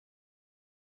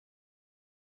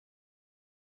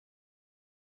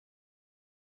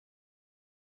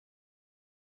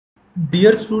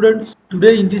Dear students,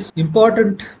 today in this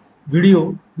important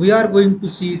video, we are going to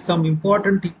see some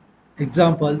important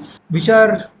examples which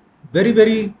are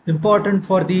very important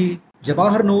for the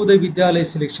Jawahar Navodaya Vidyalaya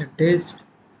selection test,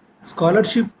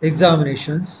 scholarship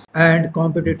examinations and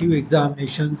competitive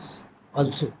examinations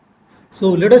also. So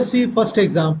let us see first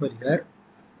example here.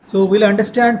 So we'll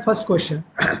understand first question.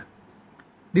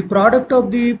 The product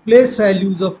of the place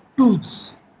values of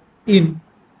 2's in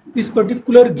this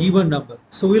particular given number.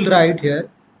 So we'll write here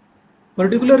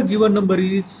particular given number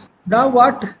is, now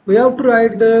what we have to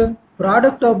write the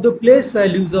product of the place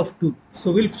values of 2.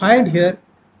 So we'll find here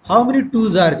how many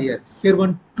 2's are there. Here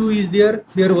one 2 is there,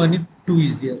 here one 2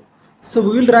 is there. So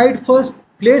we will write first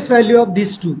place value of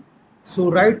these 2. So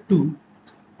write 2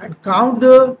 and count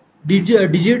the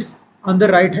digits on the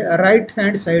right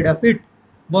hand side of it.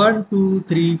 1 2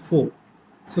 3 4.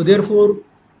 So therefore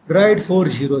write 4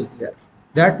 zeros there.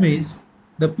 That means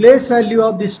the place value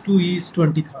of this 2 is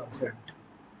 20,000.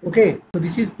 Okay, so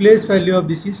this is place value of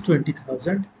this is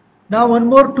 20,000. Now one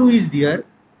more 2 is there.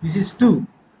 This is 2.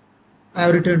 I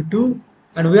have written 2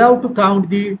 and we have to count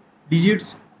the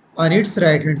digits on its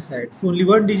right hand side. So only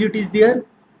one digit is there.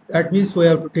 That means we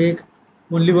have to take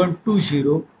only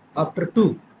 120 after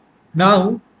 2.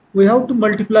 Now we have to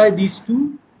multiply these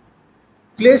two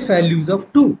place values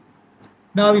of 2.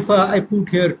 Now if I put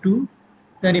here 2,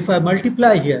 then if I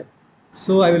multiply here,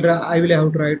 so I will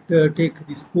have to write take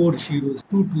these 4 zeros,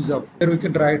 2 twos of. Here we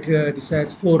can write this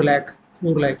as 4 lakh.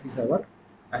 4 lakh is our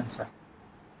answer.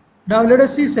 Now let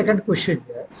us see second question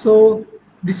here. So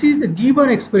this is the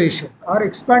given expression or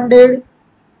expanded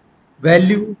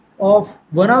value of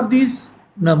one of these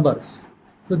numbers.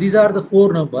 So these are the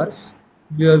 4 numbers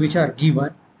which are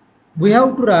given. We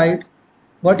have to write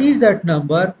what is that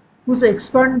number whose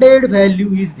expanded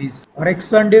value is this, or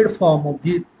expanded form of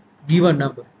the given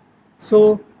number.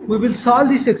 So we will solve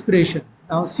this expression.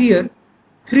 Now see here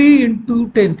 3 into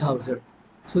 10,000.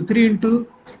 So 3 into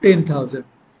 10,000,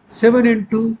 7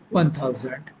 into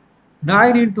 1000,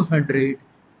 9 into 100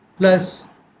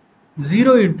 plus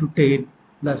 0 into 10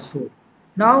 plus 4.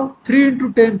 Now 3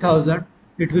 into 10,000,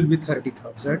 it will be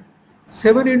 30,000.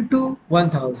 7 into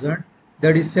 1000,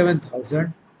 that is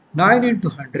 7,000. 9 into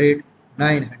 100,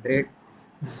 900.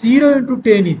 0 into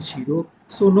 10 is 0.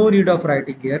 So no need of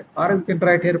writing here, or we can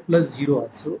write here plus 0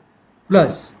 also,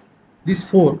 plus this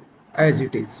 4 as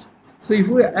it is. So if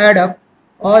we add up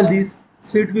all this,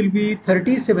 so it will be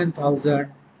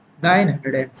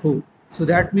 37,904. So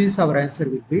that means our answer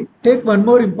will be, take one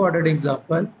more important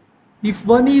example. If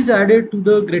 1 is added to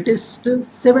the greatest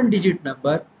 7 digit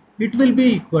number, it will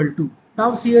be equal to,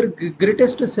 now see here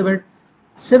greatest 7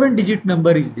 digit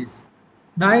number is this,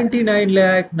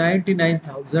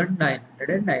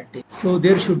 99,99,990. So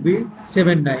there should be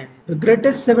 79. The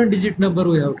greatest 7 digit number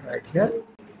we have to write here.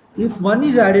 If 1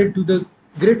 is added to the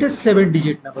greatest 7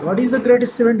 digit number, what is the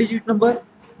greatest 7 digit number?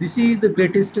 This is the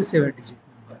greatest 7 digit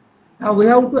number. Now we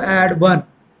have to add 1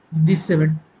 in this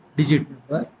 7 digit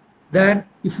number. Then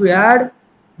if we add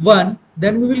 1,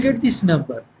 then we will get this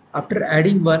number. After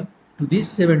adding 1 to this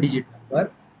 7 digit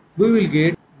number, we will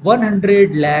get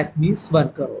 100 lakh means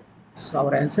 1 crore. So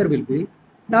our answer will be,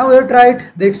 now we have to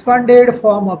write the expanded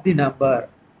form of the number.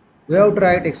 We have to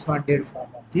write expanded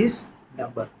form of this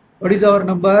number. What is our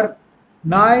number?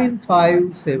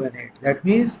 9578. That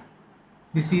means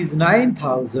this is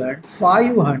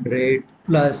 9,500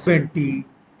 plus 20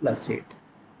 plus 8.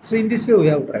 So in this way we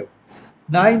have to write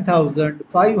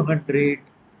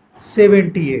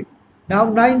 9,578. Now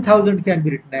 9,000 can be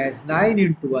written as 9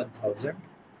 into 1,000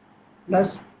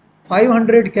 plus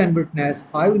 500 can be written as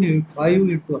 5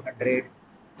 into 100.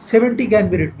 70 can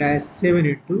be written as 7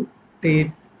 into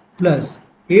 10 plus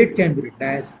 8 can be written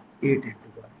as 8 into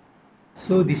 1.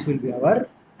 So this will be our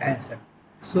answer.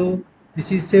 So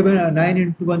this is 9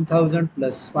 into 1000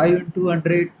 plus 5 into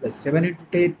 100 plus 7 into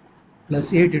 10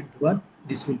 plus 8 into 1.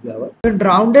 This will be our. When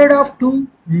rounded off to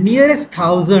nearest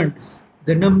thousands,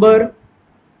 the number,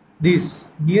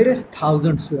 this nearest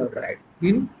thousands we have to write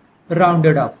in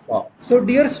rounded off form. So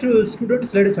dear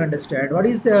students, let us understand what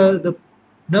is the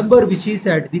number which is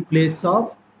at the place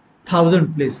of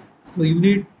 1000 place. So you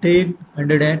need 10,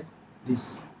 100 and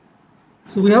this.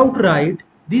 So we have to write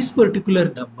this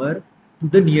particular number to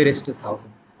the nearest 1000.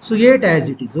 So 8 as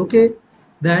it is. Okay.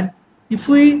 Then if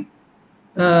we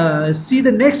see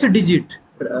the next digit,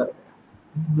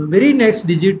 very next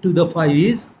digit to the 5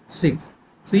 is 6.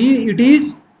 So it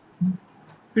is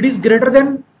greater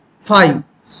than 5.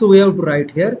 So we have to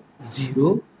write here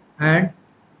 0, and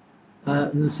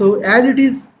so as it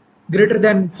is greater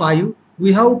than 5,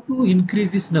 we have to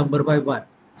increase this number by 1.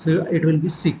 So it will be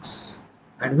 6,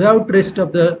 and we have to rest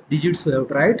of the digits we have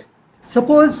to write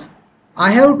Suppose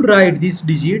I have to write this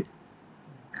digit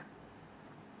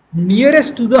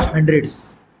nearest to the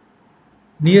hundreds,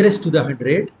 nearest to the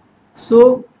 100.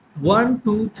 So 1,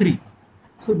 2, 3.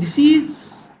 So this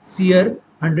is here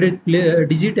 100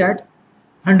 digit at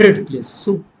 100 place.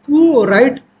 So to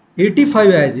write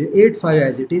 85 as 85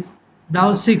 as it is.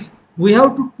 Now 6. We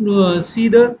have to see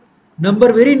the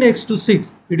number very next to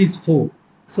 6. It is 4.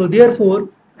 So therefore,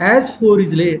 as 4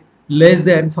 is less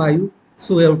than 5,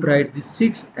 so we have to write this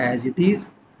 6 as it is.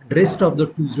 Rest of the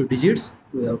two digits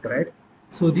we have to write.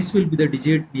 So this will be the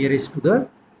digit nearest to the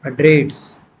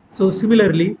hundreds. So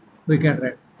similarly, we can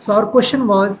write. So our question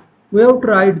was, we have to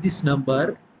write this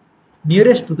number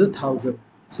nearest to the 1000.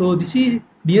 So this is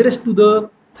nearest to the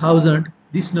 1000.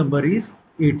 This number is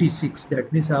 86.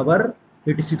 That means our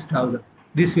 86,000.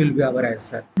 This will be our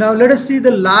answer. Now let us see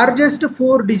the largest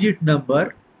 4-digit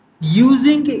number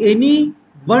using any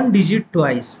one digit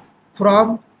twice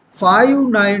from 5,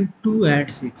 9, 2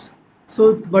 and 6.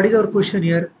 So what is our question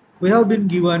here? We have been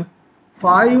given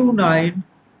 5, 9,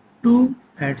 2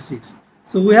 and 6.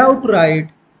 So we have to write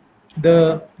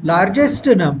the largest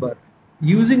number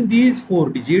using these 4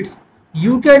 digits.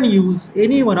 You can use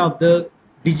any one of the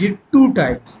digit 2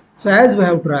 times. So as we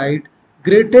have to write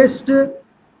greatest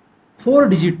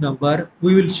 4-digit number,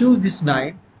 we will choose this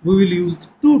 9. We will use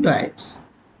 2 times.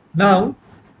 Now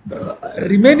the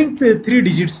remaining 3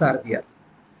 digits are there.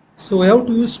 So we have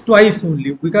to use twice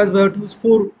only because we have to use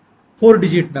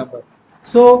 4-digit number.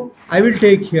 So I will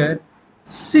take here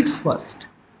 6 first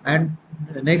and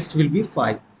next will be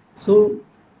 5. So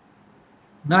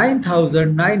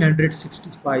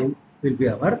 9965 will be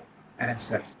our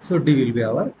answer. So D will be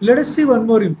our. Let us see one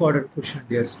more important question,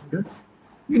 dear students.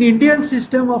 In Indian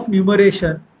system of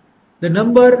numeration, the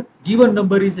given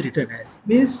number is written as,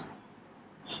 means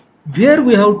where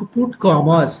we have to put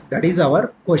commas. That is our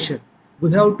question.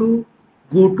 We have to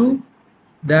go to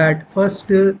that first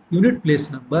unit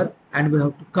place number and we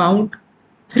have to count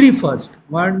 3 first.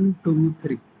 1, 2,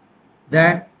 3.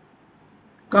 Then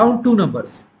count 2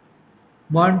 numbers.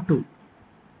 1, 2.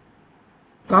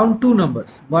 Count 2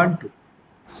 numbers. 1, 2.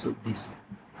 So this.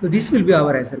 So this will be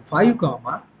our answer. 5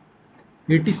 comma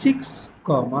 86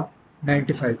 comma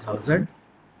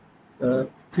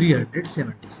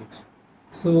 95,376.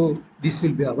 So this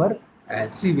will be our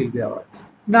answer. C will be our answer.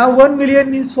 Now 1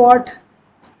 million is what?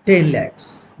 10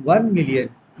 lakhs. 1 million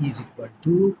is equal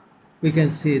to, we can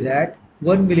say that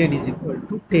 1 million is equal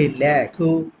to 10 lakhs.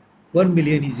 So 1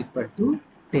 million is equal to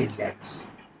 10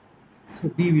 lakhs. So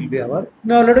B will be our.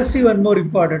 Now let us see one more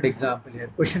important example here.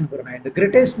 Question number 9. The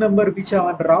greatest number which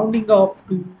on rounding off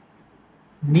to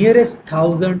nearest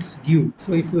thousands give.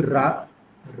 So if you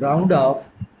round off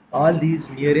all these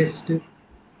nearest to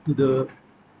the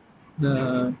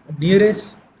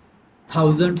nearest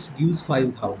thousands gives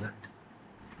 5,000.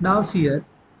 Now see here.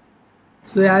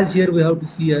 So as here we have to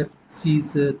see here, C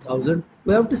is 1000.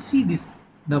 We have to see this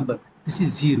number. This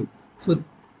is 0. So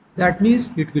that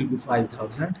means it will be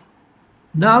 5,000.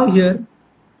 Now here,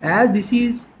 as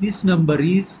this number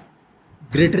is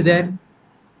greater than,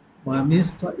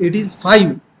 means it is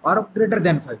 5 or greater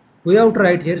than 5. We have to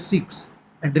write here 6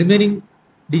 and remaining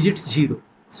digits 0.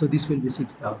 So this will be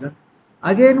 6,000.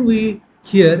 Again we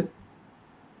here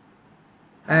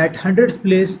at hundreds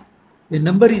place a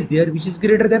number is there which is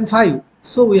greater than 5.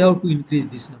 So we have to increase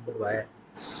this number by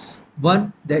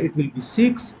 1. That it will be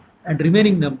 6 and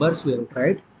remaining numbers we have to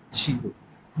write 0.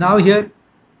 Now here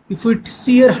if we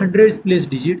see here hundreds place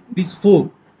digit, it is 4.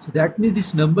 So that means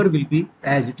this number will be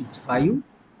as it is 5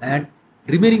 and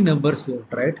remaining numbers we have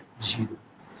to write 0.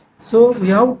 So we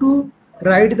have to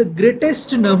write the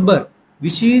greatest number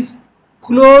which is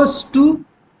close to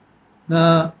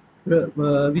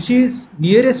which is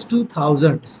nearest to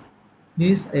thousands,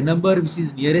 means a number which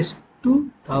is nearest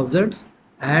to thousands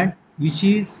and which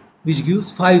gives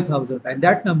 5,000, and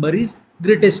that number is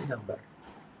greatest number.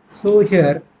 So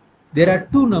here there are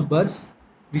two numbers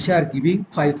which are giving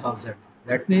 5,000.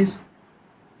 That means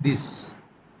this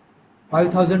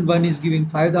 5,001 is giving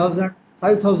 5,000,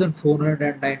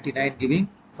 5,499 giving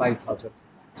 5,000.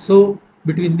 So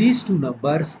between these two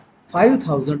numbers,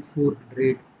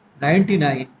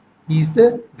 5,499 is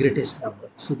the greatest number.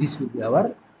 So this will be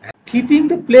our. Keeping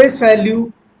the place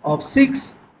value of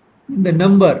 6 in the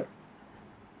number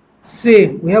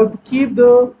same, we have to keep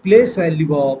the place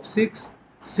value of 6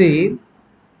 same,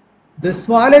 the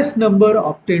smallest number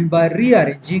obtained by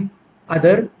rearranging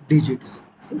other digits.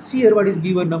 So see here what is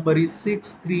given number is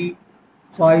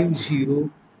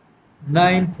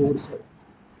 6350947.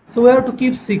 So we have to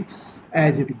keep 6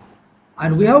 as it is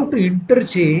and we have to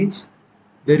interchange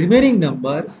the remaining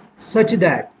numbers such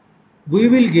that we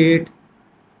will get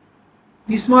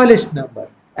The smallest number.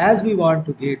 As we want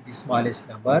to get the smallest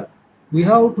number, we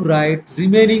have to write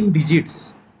remaining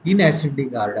digits in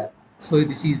ascending order. So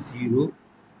this is 0,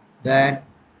 then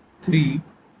 3,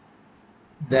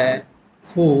 then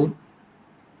 4,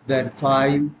 then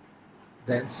 5,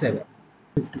 then 7.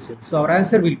 57. So our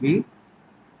answer will be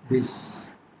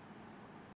this.